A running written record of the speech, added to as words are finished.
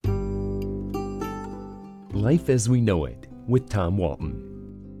Life as We Know It with Tom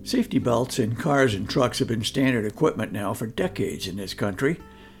Walton. Safety belts in cars and trucks have been standard equipment now for decades in this country.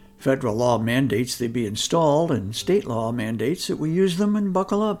 Federal law mandates they be installed, and state law mandates that we use them and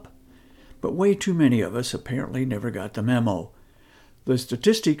buckle up. But way too many of us apparently never got the memo. The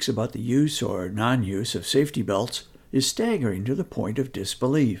statistics about the use or non-use of safety belts is staggering to the point of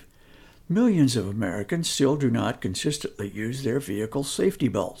disbelief. Millions of Americans still do not consistently use their vehicle safety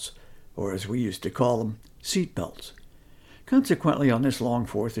belts, or as we used to call them, seat belts. Consequently, on this long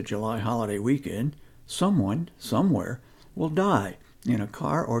 4th of July holiday weekend, someone, somewhere, will die in a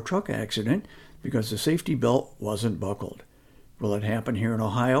car or truck accident because the safety belt wasn't buckled. Will it happen here in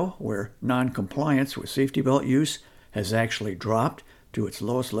Ohio, where non-compliance with safety belt use has actually dropped to its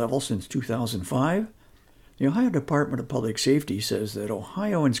lowest level since 2005? The Ohio Department of Public Safety says that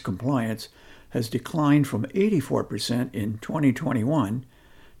Ohioans' compliance has declined from 84% in 2021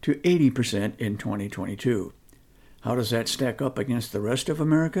 to 80% in 2022. How does that stack up against the rest of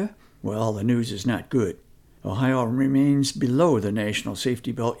America? Well, the news is not good. Ohio remains below the national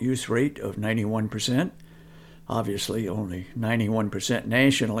safety belt use rate of 91%. Obviously, only 91%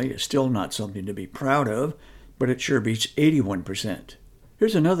 nationally is still not something to be proud of, but it sure beats 81%.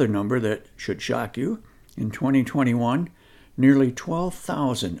 Here's another number that should shock you. In 2021, nearly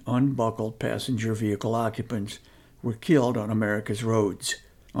 12,000 unbuckled passenger vehicle occupants were killed on America's roads.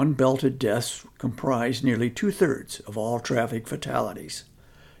 Unbelted deaths comprise nearly 2/3 of all traffic fatalities.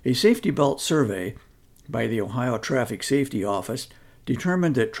 A safety belt survey by the Ohio Traffic Safety Office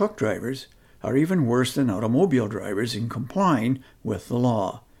determined that truck drivers are even worse than automobile drivers in complying with the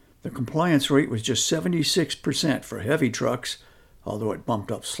law. The compliance rate was just 76% for heavy trucks, although it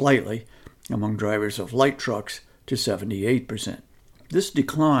bumped up slightly among drivers of light trucks to 78%. This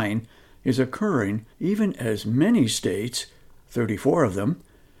decline is occurring even as many states, 34 of them,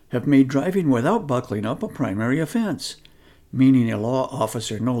 have made driving without buckling up a primary offense, meaning a law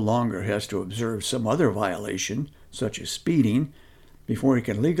officer no longer has to observe some other violation, such as speeding, before he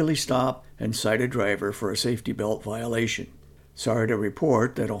can legally stop and cite a driver for a safety belt violation. Sorry to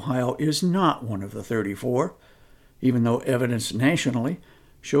report that Ohio is not one of the 34, even though evidence nationally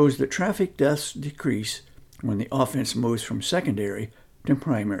shows that traffic deaths decrease when the offense moves from secondary to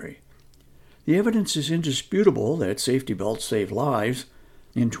primary. The evidence is indisputable that safety belts save lives.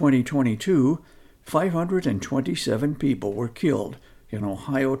 In 2022, 527 people were killed in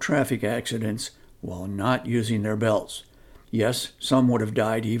Ohio traffic accidents while not using their belts. Yes, some would have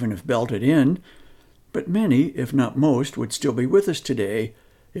died even if belted in, but many, if not most, would still be with us today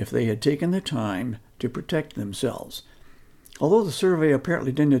if they had taken the time to protect themselves. Although the survey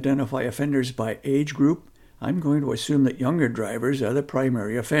apparently didn't identify offenders by age group, I'm going to assume that younger drivers are the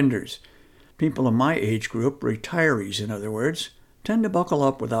primary offenders. People in my age group, retirees in other words, tend to buckle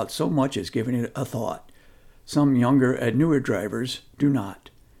up without so much as giving it a thought. Some younger and newer drivers do not.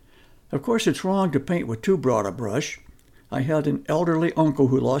 Of course, it's wrong to paint with too broad a brush. I had an elderly uncle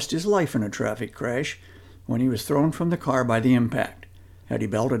who lost his life in a traffic crash when he was thrown from the car by the impact. Had he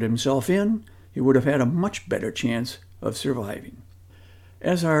belted himself in, he would have had a much better chance of surviving.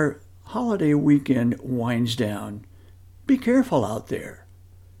 As our holiday weekend winds down, be careful out there.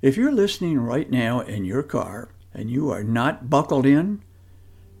 If you're listening right now in your car and you are not buckled in,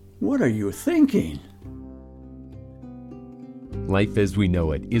 what are you thinking? Life as We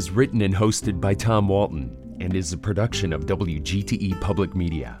Know It is written and hosted by Tom Walton and is a production of WGTE Public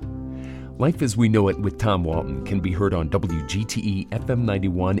Media. Life as We Know It with Tom Walton can be heard on WGTE FM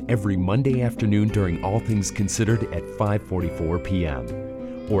 91 every Monday afternoon during All Things Considered at 5:44 p.m.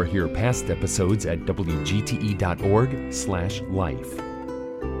 Or hear past episodes at wgte.org/life.